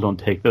 is people don't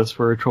take this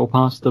for a troll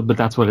pasta, but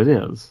that's what it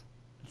is.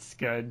 It's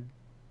good.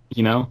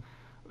 You know?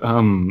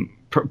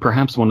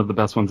 Perhaps one of the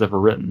best ones ever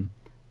written.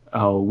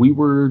 We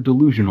were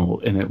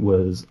delusional, and it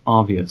was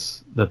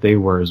obvious that they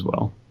were as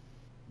well.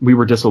 We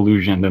were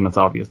disillusioned, and it's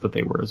obvious that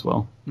they were as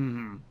well.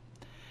 Mm-hmm.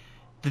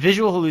 The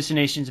visual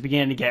hallucinations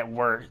began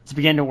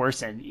to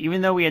worsen,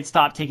 even though we had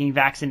stopped taking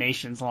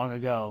vaccinations long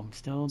ago.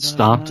 Still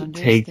stopped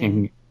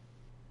taking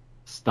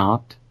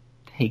vaccinations,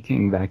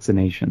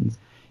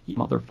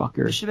 motherfucker.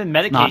 There should have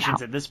been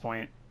medications at this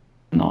point.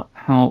 Not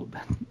how.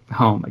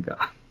 Oh my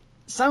god.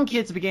 Some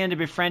kids began to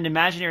befriend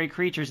imaginary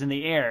creatures in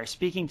the air,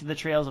 speaking to the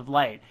trails of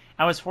light.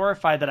 I was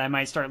horrified that I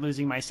might start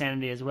losing my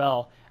sanity as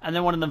well, and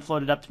then one of them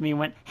floated up to me and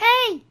went,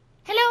 "Hey!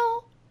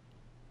 Hello!"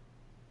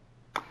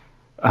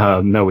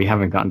 No, we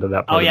haven't gotten to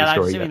that part of the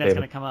story yet. I'm assuming that's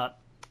going to come up.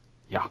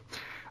 Yeah.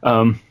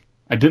 I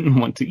didn't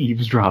want to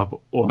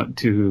eavesdrop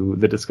to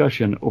the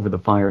discussion over the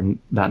fire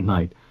that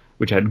night,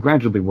 which had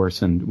gradually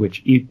worsened with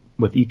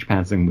each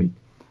passing week.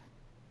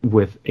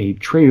 With a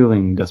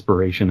trailing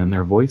desperation in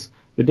their voice,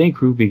 the day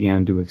crew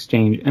began to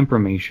exchange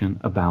information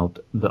about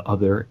the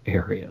other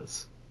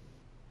areas.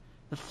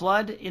 The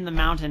food in the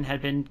mountain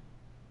had been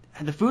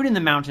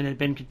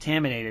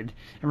contaminated,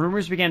 and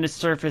rumors began to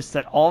surface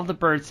that all of the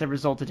birds had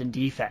resulted in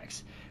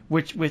defects,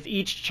 which with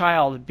each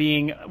child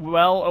being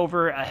well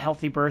over a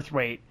healthy birth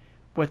weight,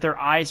 with their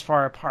eyes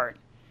far apart.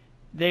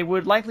 They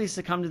would likely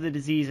succumb to the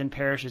disease and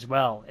perish as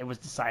well, it was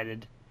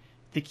decided.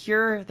 The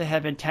cure that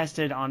had been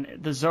tested on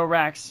the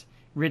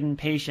XoRax-ridden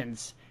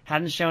patients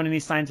hadn't shown any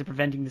signs of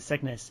preventing the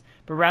sickness,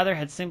 but rather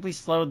had simply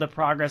slowed the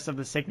progress of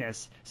the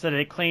sickness so that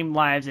it claimed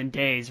lives in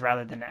days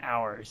rather than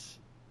hours.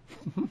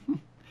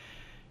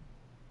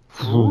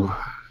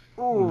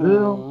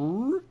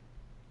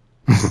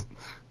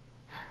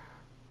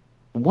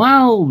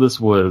 While this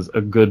was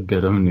a good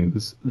bit of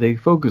news, they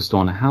focused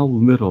on how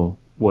little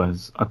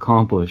was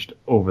accomplished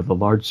over the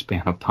large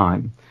span of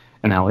time,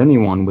 and how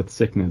anyone with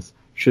sickness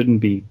shouldn't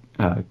be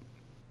kept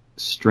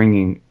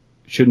stringing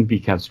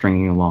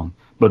along,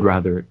 but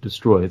rather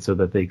destroyed so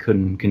that they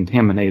couldn't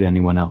contaminate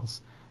anyone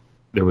else.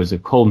 There was a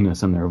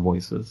coldness in their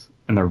voice.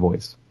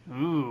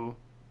 Ooh.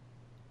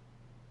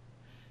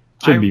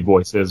 Should be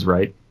voices,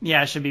 right?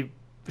 Yeah, it should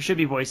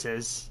be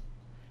voices.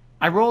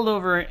 I rolled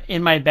over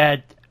in my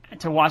bed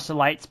to watch the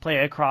lights play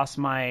across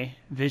my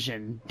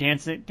vision,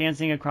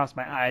 dancing across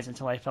my eyes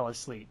until I fell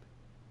asleep.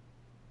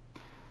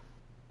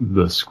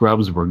 The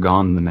scrubs were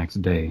gone the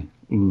next day,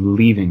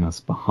 leaving us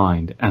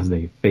behind as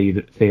their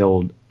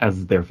failed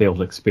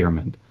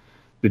experiment.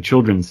 The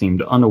children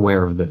seemed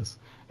unaware of this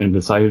and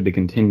decided to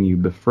continue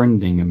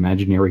befriending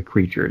imaginary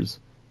creatures.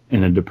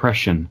 In a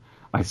depression,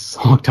 I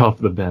sulked off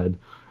the bed,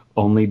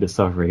 only to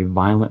suffer a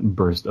violent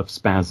burst of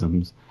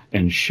spasms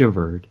and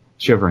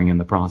shivering in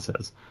the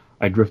process.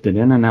 I drifted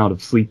in and out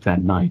of sleep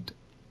that night,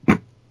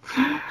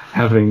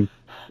 having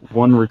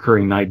one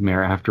recurring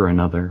nightmare after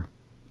another.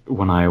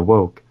 When I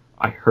awoke,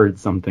 I heard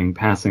something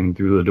passing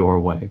through the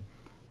doorway,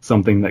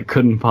 something that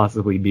couldn't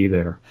possibly be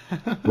there.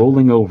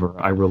 Rolling over,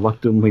 I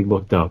reluctantly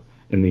looked up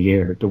in the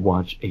air to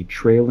watch a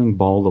trailing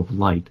ball of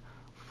light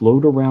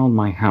float around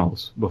my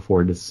house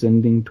before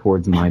descending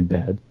towards my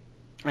bed.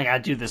 I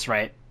gotta do this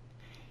right.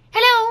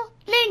 Hello,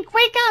 Link,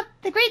 wake up!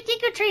 The Great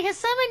Deku Tree has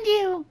summoned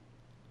you!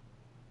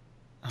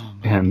 Oh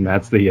and God.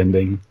 That's the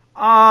ending.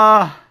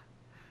 That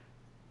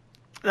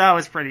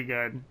was pretty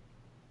good.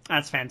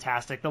 That's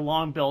fantastic. The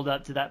long build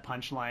up to that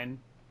punchline.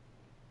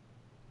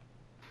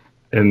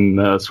 And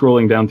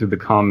scrolling down through the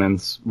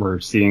comments, we're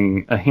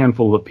seeing a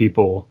handful of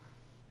people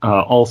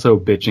also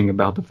bitching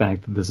about the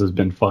fact that this has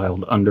been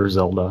filed under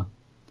Zelda.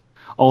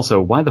 Also,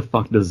 why the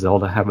fuck does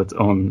Zelda have its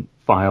own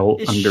file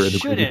under the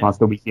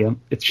Creepypasta Wiki?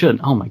 It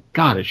shouldn't. Oh my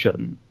god, it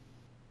shouldn't.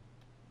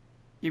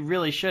 It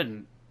really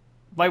shouldn't.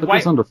 Put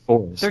this under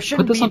Forest. There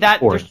shouldn't be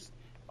that. And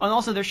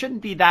also, there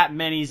shouldn't be that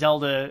many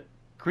Zelda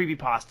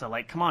creepypasta.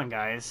 Like, come on,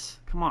 guys.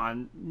 Come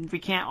on. We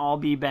can't all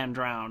be Ben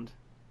Drowned.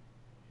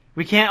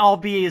 We can't all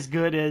be as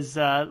good as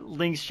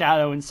Link's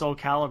Shadow and Soul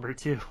Calibur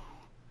 2.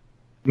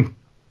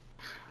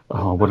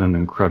 Oh, what an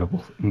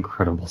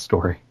incredible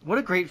story. What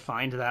a great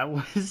find that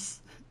was.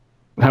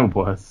 That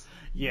was.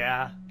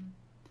 Yeah.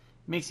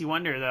 Makes you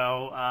wonder,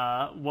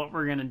 though, what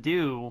we're going to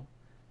do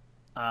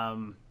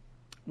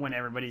when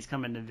everybody's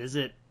coming to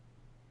visit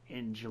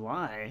in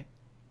July.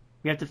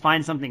 We have to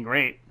find something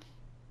great.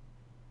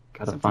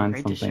 Gotta find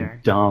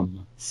something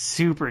dumb.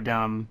 Super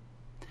dumb.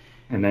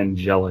 And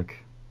angelic.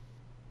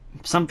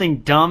 Something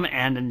dumb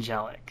and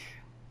angelic.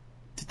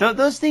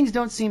 Those things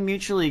don't seem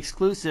mutually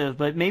exclusive,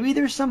 but maybe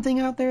there's something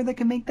out there that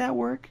can make that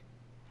work.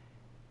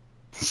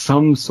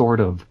 Some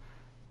sort of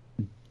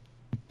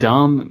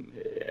dumb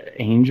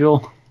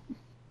angel?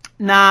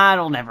 Nah,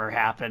 it'll never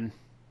happen.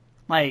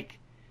 Like,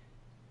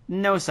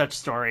 no such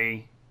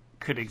story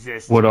could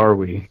exist. What are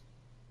we?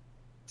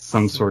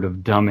 Some sort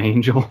of dumb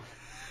angel?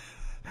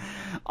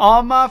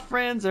 All my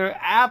friends are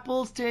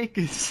apples, take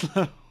it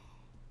slow.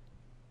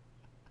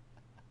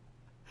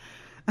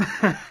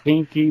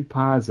 Pinkie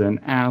Pie's an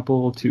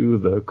apple to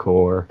the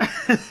core.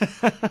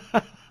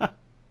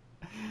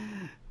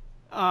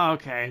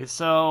 Okay,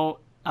 so,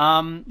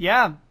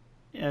 yeah.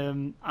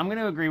 I'm going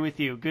to agree with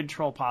you. Good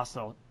troll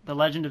pasta. The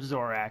Legend of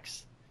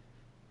XoRax.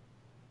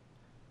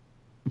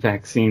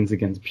 Vaccines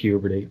against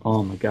puberty.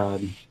 Oh my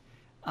god.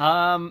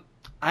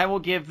 I will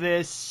give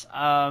this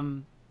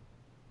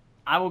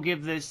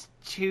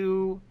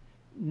 2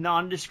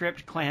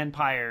 nondescript clan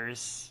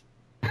pyres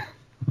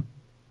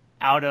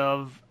out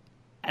of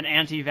an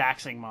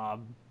anti-vaxxing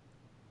mob.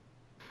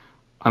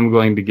 I'm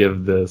going to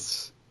give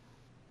this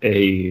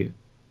a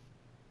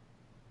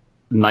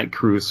night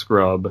crew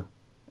scrub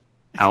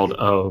out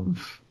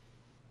of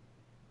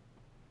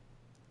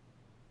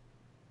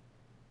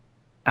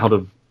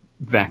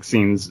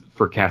vaccines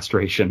for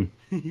castration.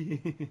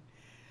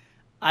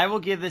 I will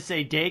give this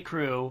a day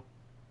crew,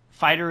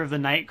 fighter of the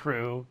night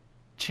crew,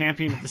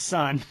 champion of the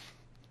sun.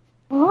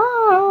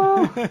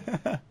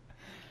 I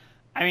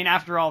mean,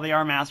 after all, they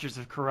are masters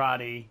of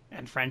karate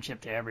and friendship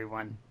to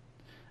everyone.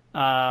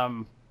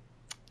 You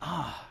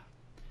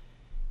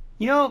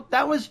know,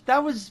 that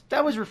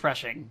was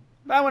refreshing.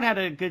 That one had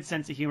a good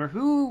sense of humor.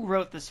 Who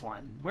wrote this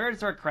one?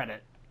 Where's our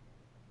credit?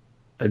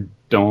 I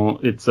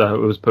don't. It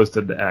was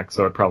posted to X,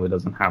 so it probably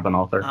doesn't have an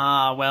author.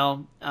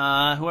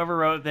 Whoever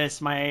wrote this,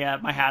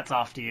 my hat's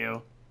off to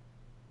you.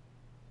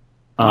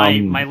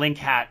 My link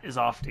hat is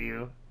off to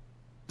you.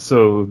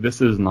 So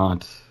this is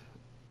not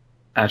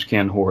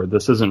Ashcan horror.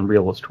 This isn't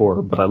realist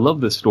horror, but I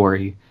love this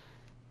story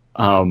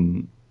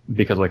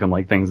because I can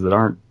like things that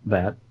aren't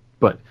that.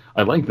 But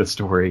I like this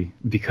story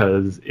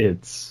because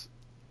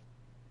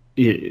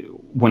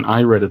when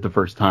I read it the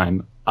first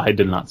time, I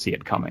did not see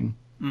it coming.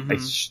 Mm-hmm. I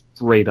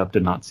straight up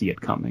did not see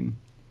it coming.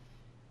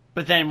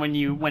 But then when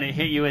it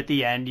hit you at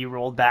the end, you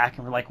rolled back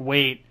and were like,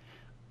 wait,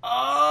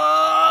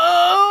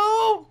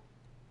 oh,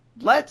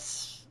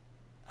 let's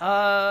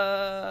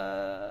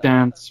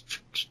dance.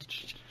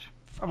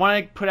 I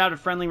want to put out a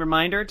friendly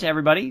reminder to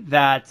everybody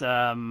that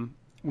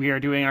we are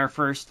doing our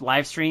first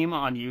live stream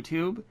on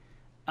YouTube.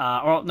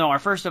 Our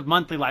first of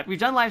monthly live. We've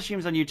done live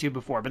streams on YouTube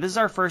before, but this is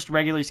our first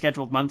regularly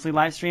scheduled monthly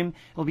live stream.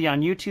 It'll be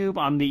on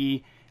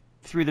YouTube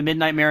through the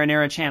Midnight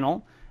Marinara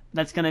channel.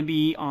 That's going to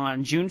be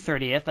on June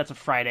 30th. That's a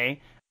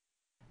Friday.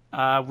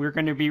 We're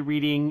going to be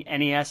reading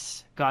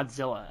NES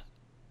Godzilla.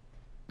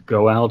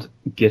 Go out,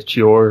 get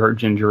your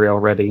ginger ale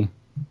ready.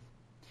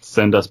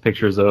 Send us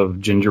pictures of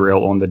ginger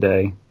ale on the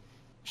day.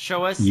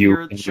 Show us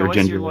your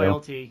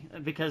loyalty,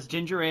 because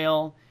ginger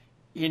ale.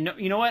 You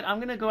know what? I'm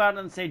going to go out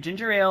and say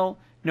ginger ale,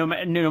 no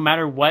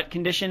matter what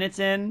condition it's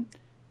in,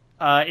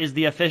 is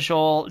the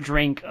official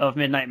drink of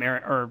Midnight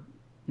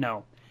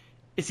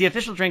it's the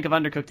official drink of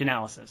Undercooked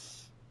Analysis.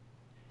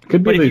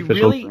 Could be the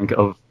official drink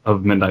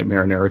of Midnight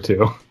Marinara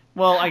too.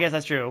 Well, I guess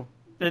that's true.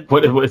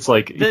 It's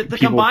like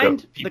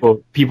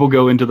people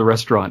go into the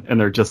restaurant and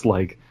they're just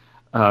like,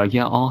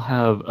 yeah, I'll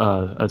have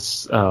a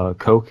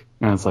Coke,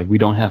 and it's like, we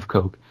don't have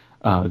Coke.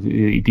 Do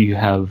you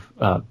have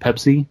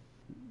Pepsi?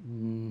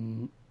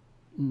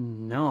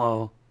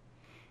 No,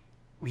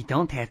 we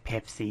don't have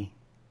Pepsi.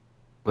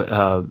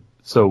 But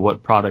so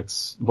what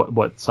products,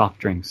 what soft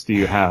drinks do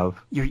you have?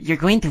 You're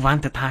going to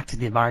want to talk to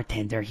the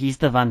bartender. He's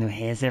the one who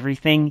has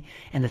everything.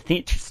 And the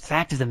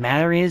fact of the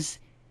matter is,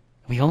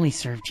 we only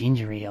serve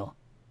ginger ale.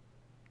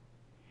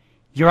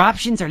 Your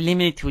options are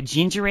limited to a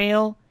ginger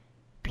ale,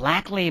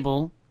 Black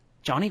Label,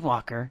 Johnny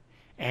Walker,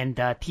 and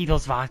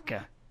Tito's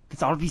vodka.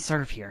 That's all we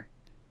serve here.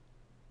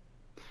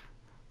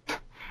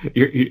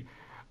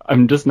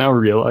 I'm just now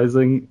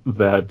realizing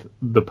that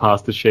the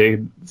pasta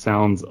shade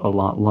sounds a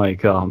lot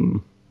like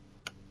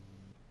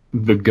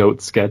the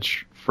goat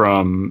sketch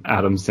from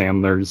Adam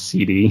Sandler's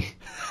CD.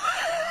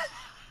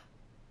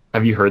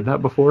 Have you heard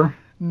that before?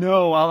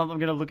 No, I'm going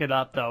to look it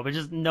up though. But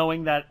just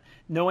knowing that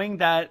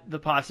the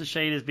pasta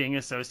shade is being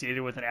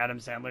associated with an Adam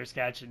Sandler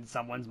sketch in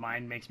someone's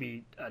mind makes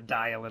me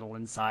die a little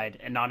inside,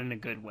 and not in a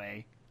good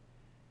way.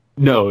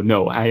 No,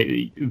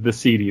 the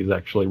CD is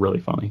actually really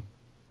funny.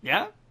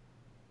 Yeah?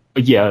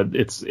 Yeah,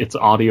 it's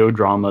audio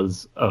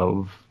dramas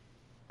of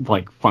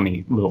like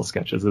funny little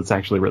sketches. It's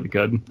actually really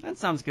good. That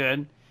sounds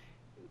good.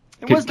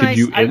 It was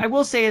nice. I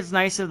will say it's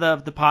nice of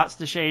the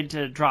pasta shade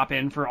to drop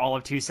in for all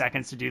of 2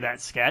 seconds to do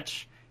that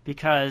sketch,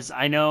 because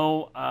I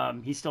know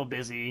he's still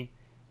busy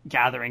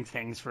gathering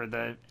things for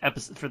the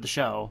episode, for the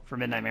show, for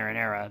Midnight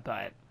Marinara,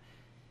 but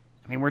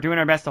I mean, we're doing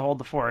our best to hold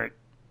the fort.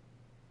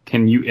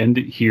 Can you end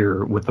it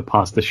here with the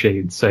pasta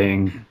shade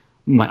saying,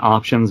 my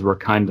options were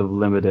kind of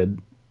limited,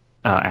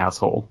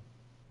 asshole?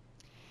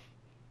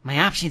 My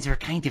options were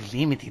kind of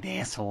limited,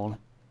 asshole.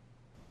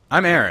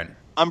 I'm Aaron.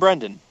 I'm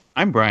Brendan.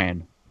 I'm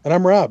Brian. And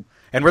I'm Rob.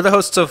 And we're the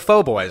hosts of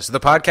Doughboys, the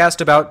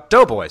podcast about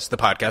Doughboys, the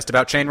podcast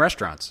about chain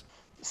restaurants.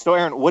 So,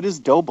 Aaron, what is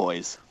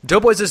Doughboys?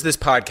 Doughboys is this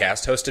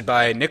podcast hosted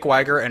by Nick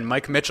Weiger and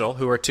Mike Mitchell,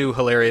 who are two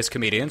hilarious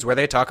comedians, where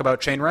they talk about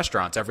chain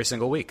restaurants every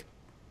single week.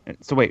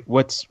 So wait,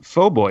 what's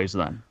Faux Boys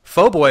then?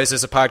 Faux Boys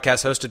is a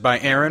podcast hosted by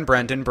Aaron,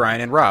 Brendan,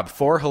 Brian, and Rob,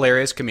 four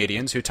hilarious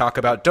comedians who talk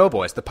about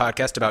Doughboys, the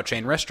podcast about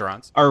chain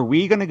restaurants. Are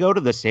we going to go to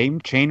the same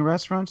chain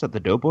restaurants that the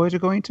Doughboys are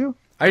going to?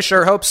 I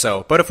sure hope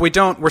so, but if we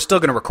don't, we're still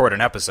going to record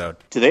an episode.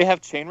 Do they have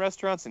chain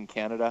restaurants in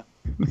Canada?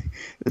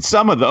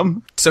 Some of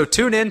them. So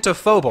tune in to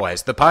Faux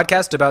Boys, the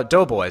podcast about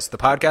Doughboys, the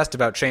podcast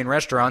about chain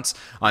restaurants,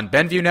 on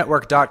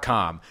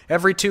BenviewNetwork.com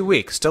every 2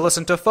 weeks to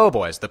listen to Faux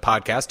Boys, the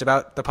podcast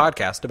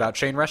about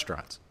chain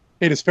restaurants.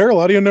 Hey, does Feral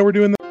Audio know we're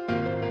doing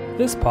that?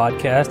 This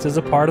podcast is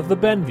a part of the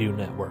Benview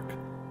Network.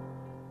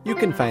 You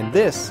can find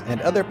this and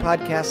other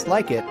podcasts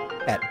like it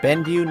at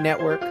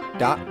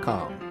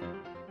BenviewNetwork.com.